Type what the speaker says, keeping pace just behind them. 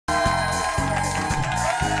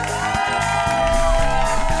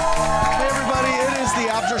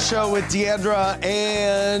Show with Deandra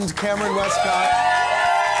and Kameron Westcott.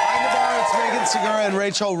 On the bar, it's Megan Segura and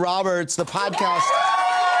Rachel Roberts. The podcast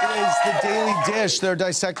is The Daily Dish. They're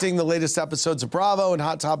dissecting the latest episodes of Bravo and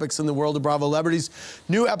hot topics in the world of Bravolebrities.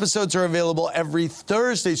 New episodes are available every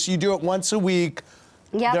Thursday, so you do it once a week.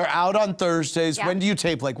 Yep. They're out on Thursdays. Yep. When do you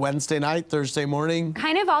tape? Like Wednesday night, Thursday morning?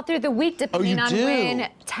 Kind of all through the week, depending on when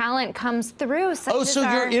talent comes through. So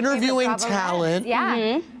you're interviewing talent. Yeah.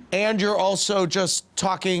 Mm-hmm. And you're also just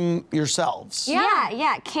talking yourselves.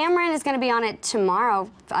 Yeah. Kameron is going to be on it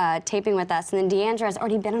tomorrow, taping with us, and then Deandra has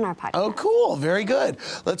already been on our podcast. Oh, cool. Very good.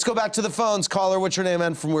 Let's go back to the phones. Caller, what's your name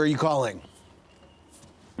and from where are you calling?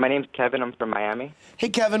 My name's Kevin. I'm from Miami. Hey,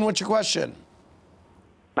 Kevin, what's your question?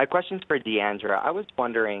 My question's for Deandra. I was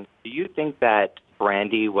wondering, do you think that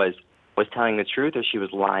Brandy was telling the truth or she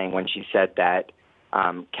was lying when she said that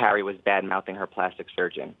Carrie was bad-mouthing her plastic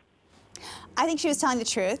surgeon? I think she was telling the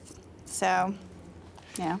truth, so,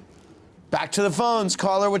 yeah. Back to the phones.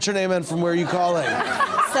 Caller, what's your name and from where are you calling?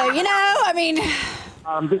 So, you know, I mean...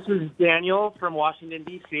 This is Daniel from Washington,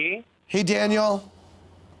 D.C. Hey, Daniel.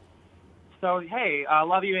 So, hey,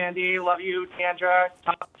 love you, Andy. Love you, Deandra.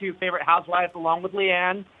 Top 2 favorite housewife along with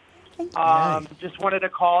Leanne. Just wanted to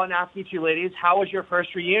call and ask you two ladies, how was your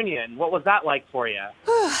first reunion? What was that like for you?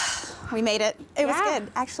 We made it. It was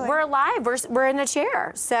good, actually. We're alive. We're in a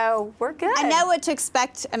chair, so we're good. I know what to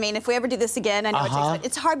expect. I mean, if we ever do this again, I know what to expect.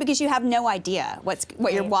 It's hard because you have no idea what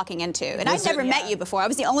you're walking into. And I'd never met you before. I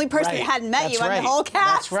was the only person that hadn't met you on the whole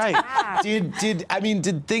cast. That's right.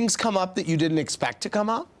 Did things come up that you didn't expect to come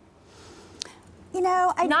up? You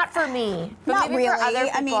know, not for me, but not maybe really. for other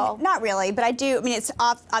people. I mean, not really, but I do. I mean, it's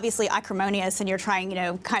obviously acrimonious, and you're trying, you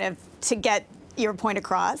know, kind of to get your point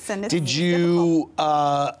across. And it's did you?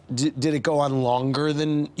 Did it go on longer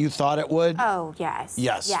than you thought it would? Oh yes.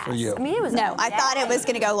 Yes, for you. I mean, it was. No, I thought it was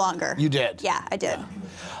going to go longer. You did. Yeah, I did.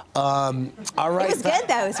 All right. It was good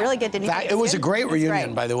though. It was really good. It was a great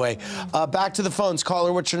reunion, by the way. Back to the phones.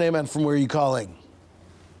 Caller, what's your name and from where are you calling?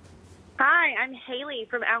 Hi, I'm Haley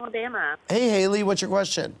from Alabama. Hey, Haley, what's your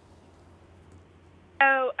question?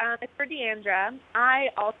 So, it's for Deandra. I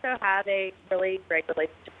also have a really great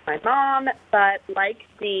relationship with my mom, but like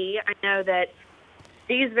Dee, I know that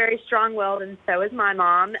Dee's very strong-willed, and so is my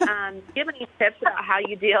mom. Do you have any tips about how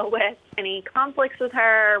you deal with any conflicts with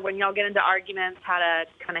her, when y'all get into arguments, how to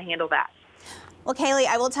kind of handle that? Well, Kaylee,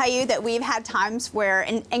 I will tell you that we've had times where,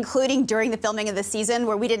 including during the filming of the season,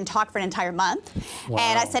 where we didn't talk for an entire month. Wow.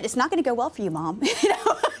 And I said, it's not going to go well for you, Mom.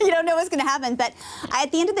 You don't know what's going to happen. But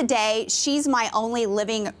at the end of the day, she's my only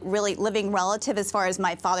really living relative as far as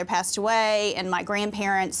my father passed away and my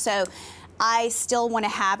grandparents. So I still want to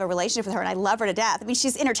have a relationship with her, and I love her to death. I mean,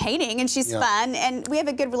 she's entertaining and she's fun, and we have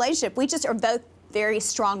a good relationship. We just are both very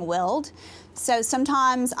strong-willed. So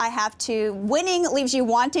sometimes I have to, winning leaves you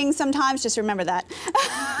wanting sometimes, just remember that.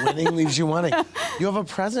 Winning leaves you wanting. You have a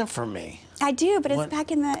present for me. I do, but it's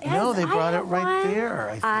back in the... No, they brought it right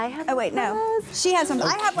there. I have Oh, wait, no. She has one.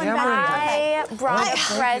 I have one I back. brought a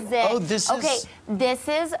present. Oh, this is... Okay, this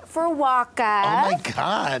is for Waka. Oh, my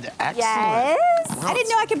God. Excellent. Yes. Wow, I didn't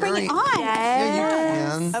know I could bring it on. Yes.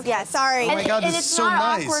 Yeah, you can. Okay, yeah, sorry. Oh, my God, and this it's is so not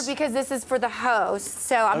nice. awkward because this is for the host,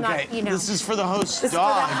 so I'm not, you know. This is for the host This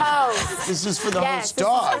dog. is for the host. This is for the host This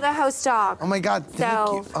dog. is for the host dog. Oh, my God,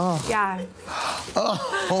 thank you. Oh. Yeah.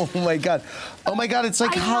 Oh, my God. Oh, my God, it's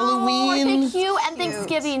like I Halloween. know, aren't they cute? And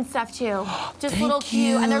Thanksgiving stuff, too. Just little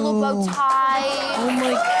cute, and their little bow ties. Oh,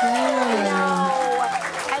 my God.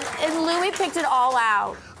 And Louis picked it all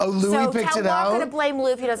out. Oh, Louis picked it out? So tell Waka to blame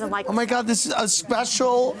Lou if he doesn't like it. Oh, my God, this is a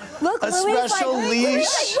special, Look, a Louis is special like, leash. Louis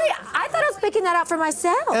is like, wait, I thought I was picking that out for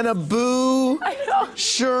myself. And a Boo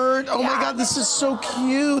shirt. Oh, my God, this is so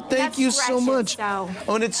cute. Thank you so much. So.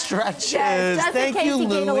 Oh, and it stretches. Yes, just Thank in case you, he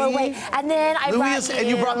gained a little Louis. weight. And then I brought you... And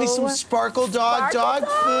you brought me some Sparkle Dog dog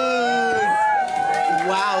food.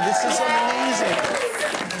 Wow, this is amazing.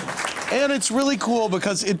 And it's really cool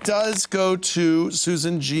because it does go to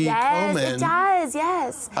Susan G. Komen. Yes, it does,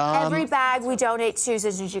 yes. Every bag we donate to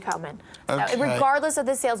Susan G. Komen. Okay. So regardless of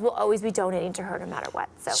the sales, we'll always be donating to her no matter what.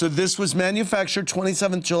 So this was manufactured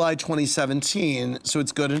 27th July 2017, so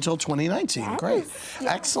it's good until 2019. Yes. Great. Yes.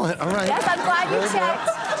 Excellent. All right. Yes, I'm glad you checked.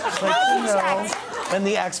 Like, and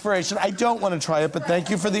the expiration. I don't want to try it, but thank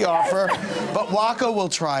you for the offer. But Waka will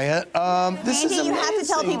try it. This is Andy, you have to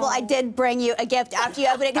tell people I did bring you a gift after you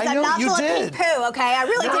open it, because I'm not full of poo, okay? I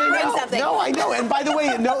really did bring something. No, I know. And by the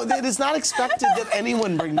way, no, it is not expected that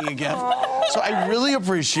anyone bring me a gift. So I really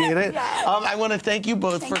appreciate it. I want to thank you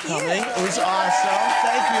both for coming. It was awesome.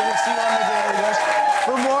 Thank you. We'll see you on the Daily Dish.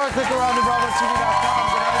 For more, click around to BravoTV.com.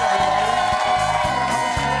 Good night, everybody.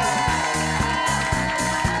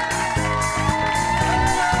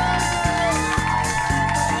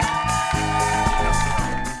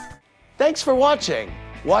 Thanks for watching.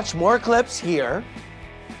 Watch more clips here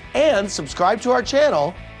and subscribe to our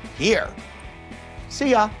channel here.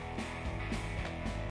 See ya.